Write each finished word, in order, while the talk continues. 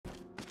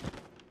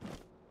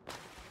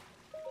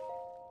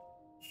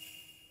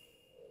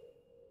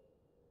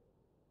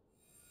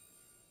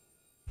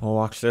We'll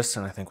watch this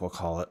and I think we'll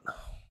call it.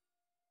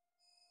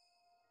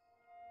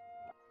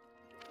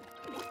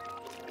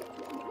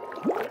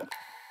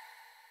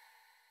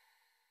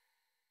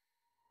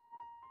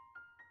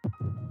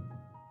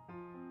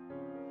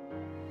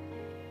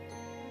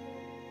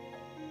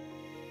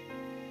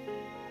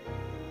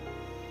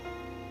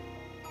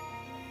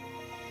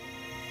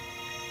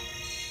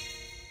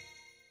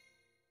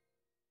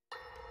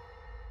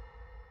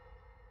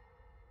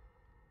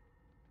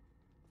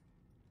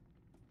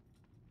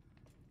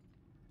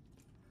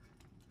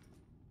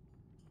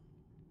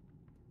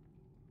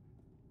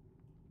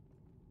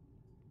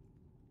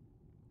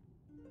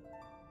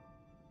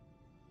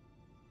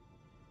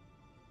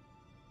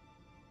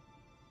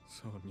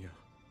 Sonia.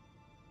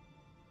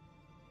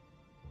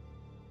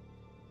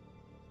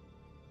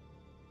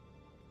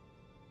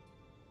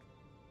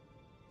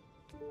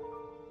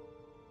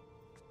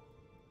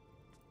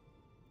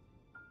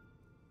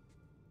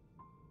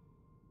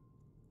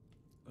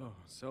 Oh,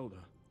 Zelda.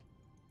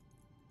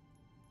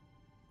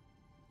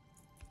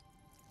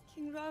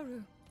 King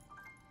Rauru,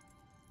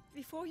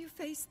 before you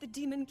face the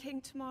Demon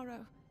King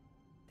tomorrow,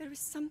 there is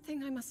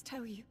something I must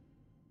tell you.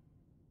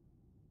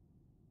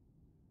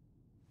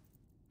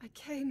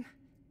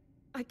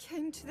 I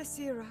came to this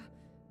era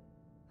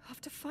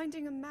after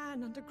finding a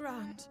man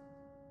underground.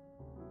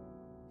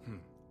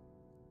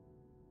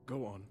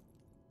 Go on.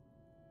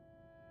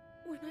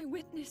 When I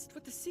witnessed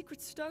what the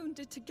Secret Stone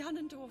did to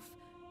Ganondorf,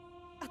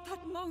 at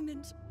that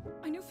moment,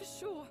 I knew for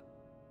sure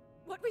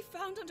what we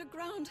found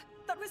underground,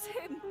 that was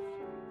him.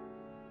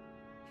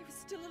 He was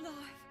still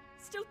alive,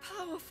 still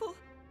powerful.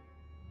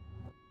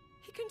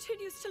 He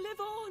continues to live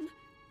on,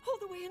 all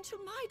the way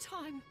until my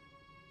time.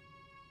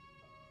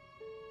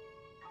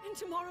 In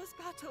tomorrow's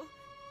battle,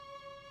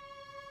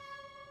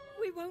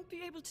 we won't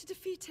be able to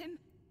defeat him.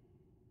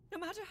 No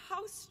matter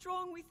how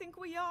strong we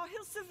think we are,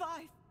 he'll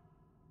survive.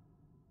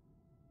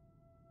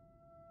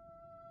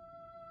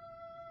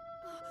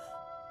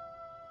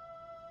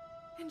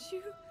 And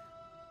you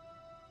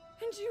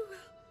will.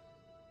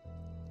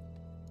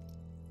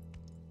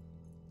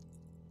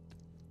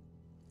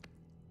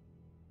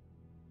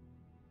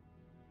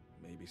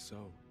 Maybe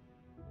so.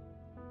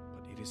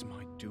 But it is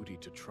my duty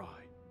to try.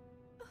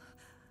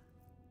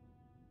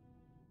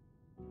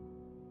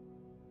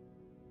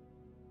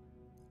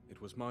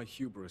 It was my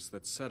hubris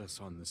that set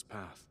us on this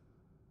path.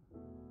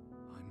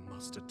 I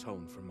must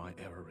atone for my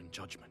error in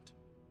judgment.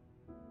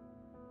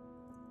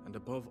 And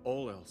above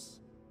all else,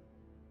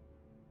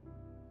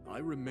 I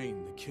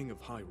remain the King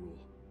of Hyrule.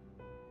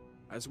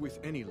 As with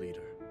any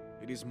leader,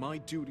 it is my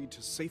duty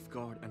to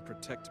safeguard and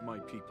protect my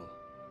people,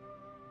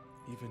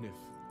 even if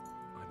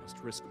I must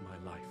risk my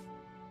life.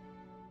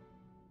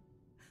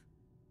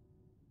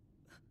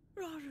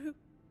 Rauru.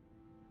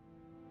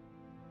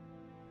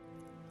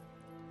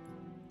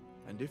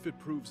 And if it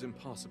proves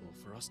impossible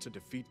for us to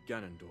defeat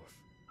Ganondorf,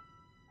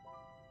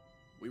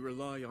 we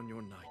rely on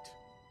your knight,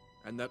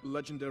 and that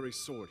legendary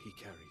sword he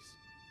carries.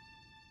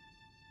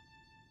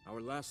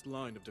 Our last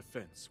line of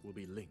defense will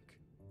be Link.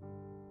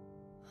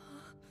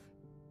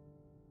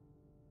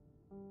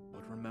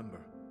 But remember,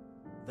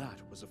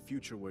 that was a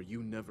future where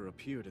you never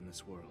appeared in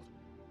this world.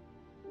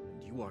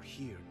 And you are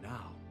here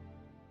now.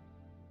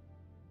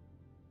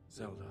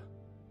 Zelda,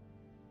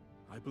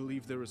 I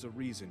believe there is a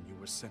reason you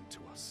were sent to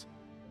us.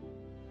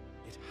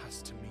 It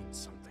has to mean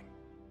something.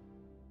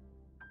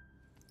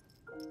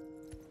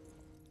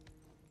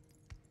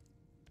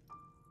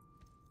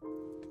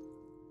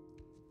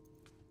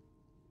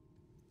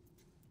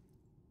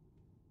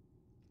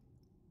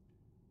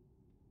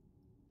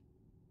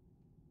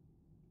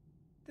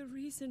 The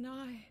reason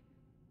I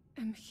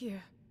am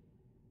here